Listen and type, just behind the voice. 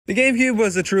The GameCube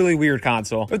was a truly weird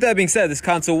console. With that being said, this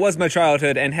console was my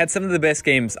childhood and had some of the best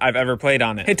games I've ever played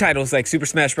on it. Hit titles like Super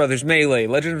Smash Bros. Melee,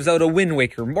 Legend of Zelda Wind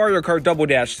Waker, Mario Kart Double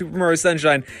Dash, Super Mario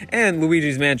Sunshine, and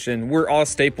Luigi's Mansion were all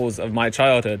staples of my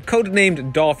childhood.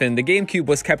 Codenamed Dolphin, the GameCube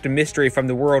was kept a mystery from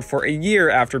the world for a year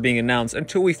after being announced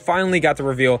until we finally got the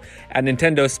reveal at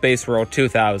Nintendo Space World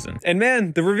 2000. And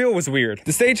man, the reveal was weird.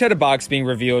 The stage had a box being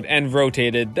revealed and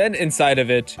rotated, then inside of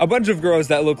it, a bunch of girls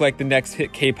that looked like the next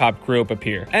hit K-pop group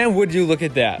appear. And would you look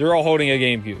at that, they're all holding a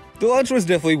GameCube. The launch was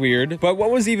definitely weird, but what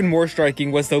was even more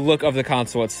striking was the look of the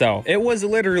console itself. It was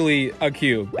literally a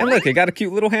cube. And look, it got a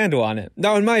cute little handle on it.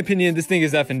 Now, in my opinion, this thing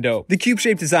is effing dope. The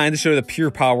cube-shaped design to show the pure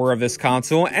power of this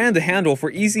console, and the handle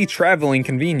for easy traveling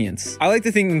convenience. I like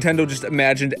to think Nintendo just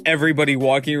imagined everybody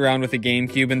walking around with a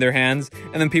GameCube in their hands,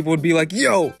 and then people would be like,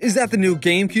 yo, is that the new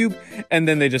GameCube? And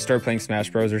then they just start playing Smash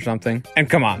Bros or something. And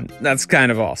come on, that's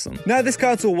kind of awesome. Now, this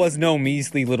console was no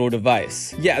measly little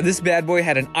device. Yeah, this bad boy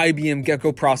had an IBM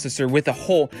Gecko processor with a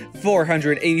whole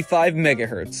 485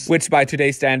 megahertz, which by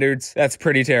today's standards, that's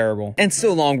pretty terrible. And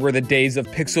so long were the days of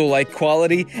pixel-like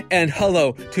quality, and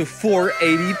hello to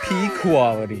 480p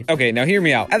quality. Okay, now hear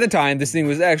me out. At the time, this thing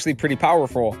was actually pretty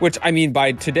powerful, which I mean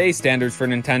by today's standards for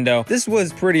Nintendo, this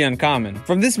was pretty uncommon.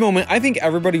 From this moment, I think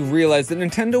everybody realized that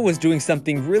Nintendo was doing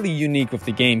something really unique with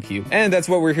the GameCube, and that's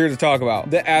what we're here to talk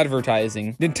about, the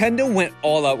advertising. Nintendo went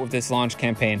all out with this launch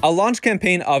campaign, a launch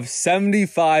campaign of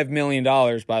 $75 million,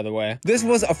 by the way. This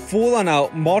was a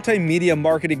full-on-out multimedia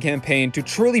marketing campaign to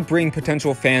truly bring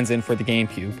potential fans in for the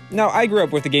GameCube. Now, I grew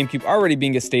up with the GameCube already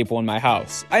being a staple in my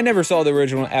house. I never saw the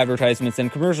original advertisements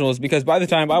and commercials because by the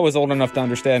time I was old enough to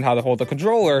understand how to hold a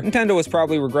controller, Nintendo was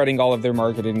probably regretting all of their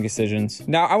marketing decisions.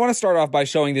 Now, I want to start off by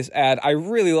showing this ad I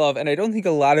really love and I don't think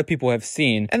a lot of people have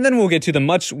seen, and then we'll get to the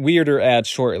much weirder ad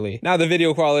shortly. Now, the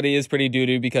video quality is pretty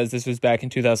doo-doo because this was back in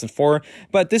 2004,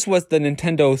 but this was the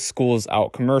Nintendo Schools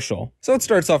Out commercial. So it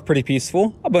starts off pretty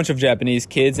peaceful, a bunch of Japanese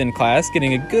kids in class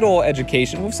getting a good old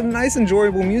education with some nice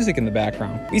enjoyable music in the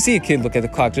background. We see a kid look at the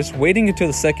clock just waiting until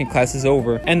the second class is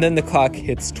over, and then the clock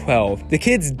hits 12. The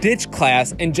kids ditch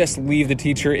class and just leave the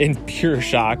teacher in pure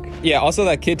shock. Yeah, also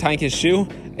that kid tying his shoe,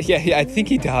 yeah, I think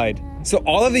he died. So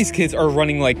all of these kids are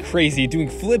running like crazy, doing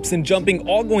flips and jumping,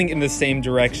 all going in the same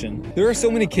direction. There are so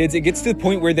many kids, it gets to the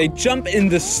point where they jump in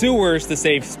the sewers to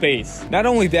save space. Not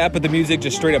only that, but the music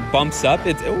just straight up bumps up.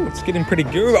 It's getting pretty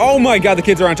good. Oh my god, the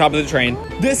kids are on top of the train.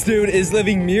 This dude is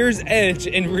living Mirror's Edge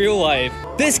in real life.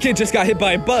 This kid just got hit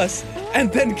by a bus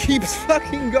and then keeps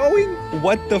fucking going?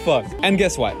 What the fuck? And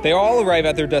guess what? They all arrive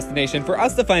at their destination for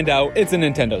us to find out it's a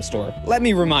Nintendo store. Let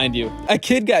me remind you, a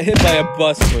kid got hit by a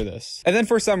bus for this. And then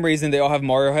for some reason, they all have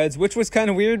Mario heads, which was kind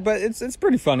of weird, but it's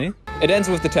pretty funny. It ends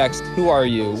with the text, "Who are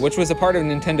you?" which was a part of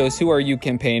Nintendo's Who Are You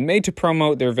campaign made to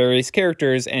promote their various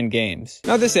characters and games.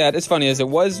 Now this ad, as funny as it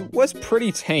was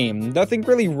pretty tame. Nothing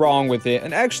really wrong with it,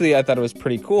 and actually I thought it was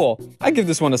pretty cool. I give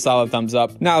this one a solid thumbs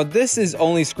up. Now this is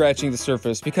only scratching the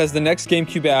surface because the next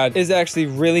GameCube ad is actually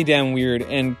really damn weird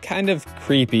and kind of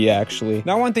creepy actually.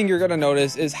 Now one thing you're gonna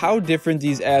notice is how different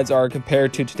these ads are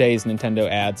compared to today's Nintendo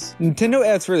ads. Nintendo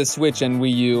ads for the Switch and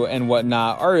Wii U and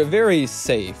whatnot are very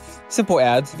safe. Simple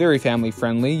ads, very family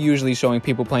friendly, usually showing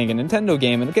people playing a Nintendo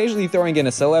game and occasionally throwing in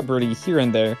a celebrity here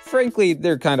and there. Frankly,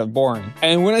 they're kind of boring.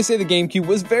 And when I say the GameCube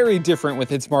was very different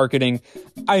with its marketing,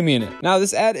 I mean it. Now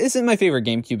this ad isn't my favorite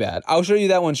GameCube ad. I'll show you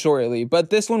that one shortly, but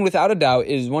this one without a doubt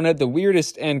is one of the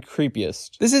weirdest and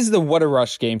creepiest. This is the What a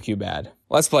Rush GameCube ad.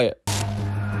 Let's play it.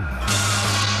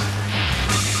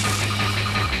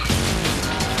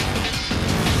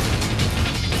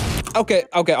 Okay.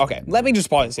 Let me just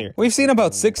pause here. We've seen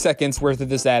about 6 seconds worth of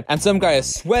this ad, and some guy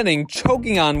is sweating,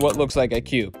 choking on what looks like a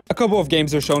cube. A couple of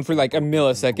games are shown for like a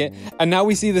millisecond, and now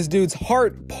we see this dude's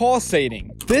heart pulsating.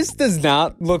 This does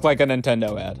not look like a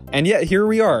Nintendo ad. And yet, here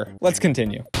we are. Let's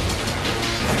continue.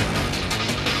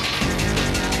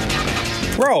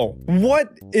 Bro,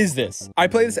 what is this? I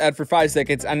play this ad for 5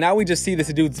 seconds and now we just see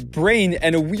this dude's brain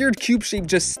and a weird cube shape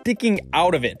just sticking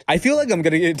out of it. I feel like I'm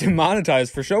gonna get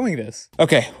demonetized for showing this.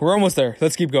 Okay, we're almost there.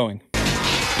 Let's keep going.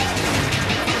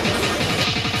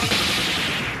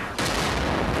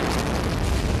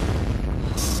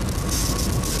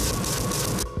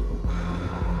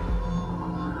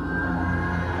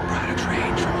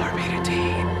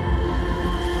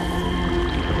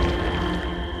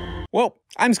 Well,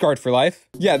 I'm scarred for life.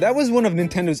 Yeah, that was one of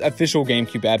Nintendo's official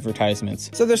GameCube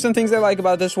advertisements. So there's some things I like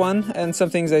about this one, and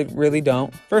some things I really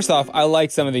don't. First off, I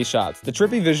like some of these shots. The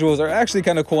trippy visuals are actually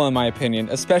kind of cool in my opinion,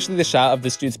 especially the shot of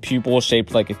this dude's pupil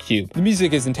shaped like a cube. The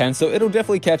music is intense, so it'll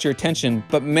definitely catch your attention,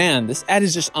 but man, this ad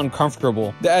is just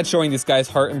uncomfortable. The ad showing this guy's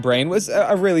heart and brain was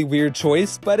a really weird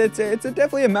choice, but it's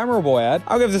definitely a memorable ad.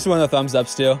 I'll give this one a thumbs up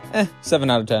still. 7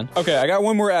 out of 10. Okay, I got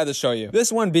one more ad to show you.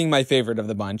 This one being my favorite of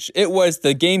the bunch. It was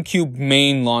the GameCube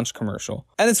main launch commercial.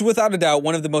 And it's without a doubt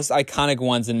one of the most iconic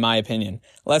ones in my opinion.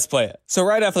 Let's play it. So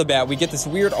right off the bat, we get this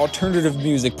weird alternative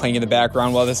music playing in the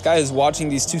background while this guy is watching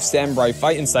these two samurai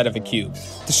fight inside of a cube.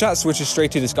 The shot switches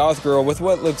straight to this goth girl with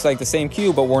what looks like the same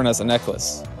cube but worn as a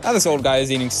necklace. Now this old guy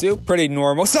is eating soup, pretty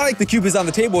normal. Sonic the Cube is on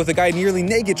the table with a guy nearly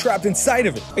naked trapped inside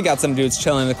of it. We got some dudes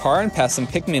chilling in the car and past some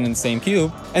Pikmin in the same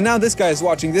cube. And now this guy is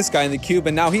watching this guy in the cube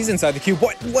and now he's inside the cube.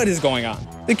 What is going on?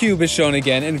 The cube is shown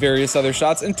again in various other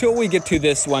shots until we get to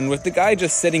this one with the guy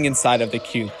just sitting inside of the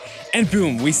cube. And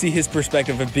boom, we see his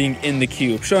perspective of being in the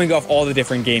cube, showing off all the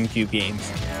different GameCube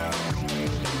games.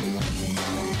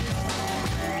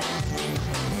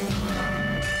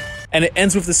 And it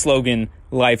ends with the slogan,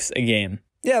 "Life's a game."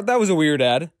 Yeah, that was a weird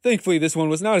ad. Thankfully, this one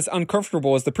was not as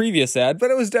uncomfortable as the previous ad,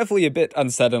 but it was definitely a bit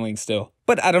unsettling still.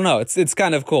 But I don't know, it's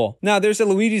kind of cool. Now, there's a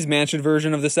Luigi's Mansion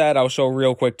version of this ad I'll show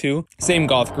real quick too. Same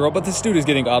goth girl, but this dude is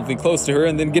getting oddly close to her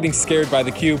and then getting scared by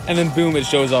the cube, and then boom, it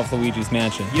shows off Luigi's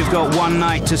Mansion. You've got one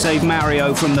night to save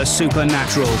Mario from the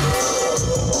supernatural.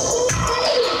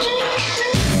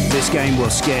 This game will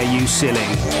scare you silly.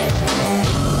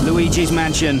 Luigi's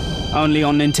Mansion, only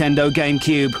on Nintendo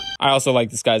GameCube. I also like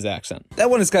this guy's accent.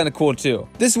 That one is kind of cool too.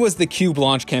 This was the Cube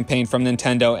launch campaign from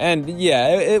Nintendo, and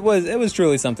yeah, it was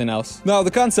truly something else. Now,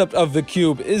 the concept of the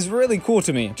cube is really cool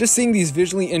to me. Just seeing these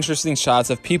visually interesting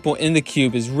shots of people in the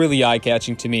cube is really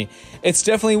eye-catching to me. It's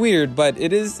definitely weird, but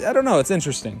it is, I don't know, it's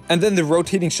interesting. And then the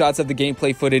rotating shots of the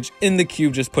gameplay footage in the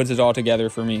cube just puts it all together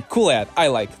for me. Cool ad, I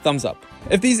like, thumbs up.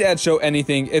 If these ads show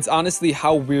anything, it's honestly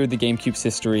how weird the GameCube's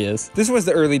history is. This was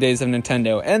the early days of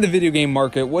Nintendo, and the video game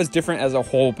market was different as a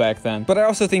whole back then. But I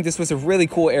also think this was a really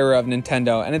cool era of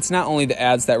Nintendo, and it's not only the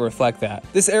ads that reflect that.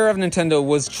 This era of Nintendo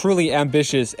was truly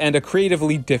ambitious and a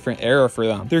creatively different era for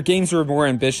them. Their games were more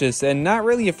ambitious and not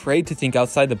really afraid to think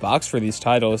outside the box for these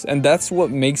titles, and that's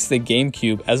what makes the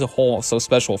GameCube as a whole so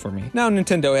special for me. Now,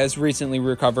 Nintendo has recently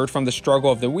recovered from the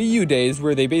struggle of the Wii U days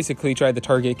where they basically tried to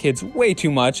target kids way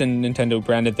too much, and Nintendo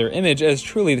branded their image as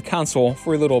truly the console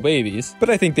for little babies. But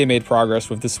I think they made progress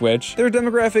with the Switch. Their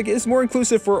demographic is more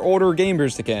inclusive for older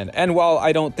gamers again, and while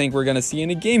I don't think we're gonna see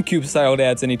any GameCube styled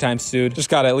ads anytime soon, just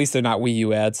gotta, at least they're not Wii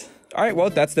U ads. Alright, well,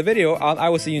 that's the video. I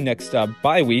will see you next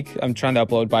bi-week. I'm trying to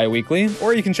upload bi-weekly,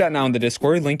 or you can chat now in the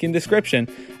Discord, link in description.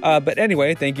 But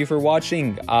anyway, thank you for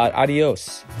watching.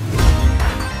 Adios.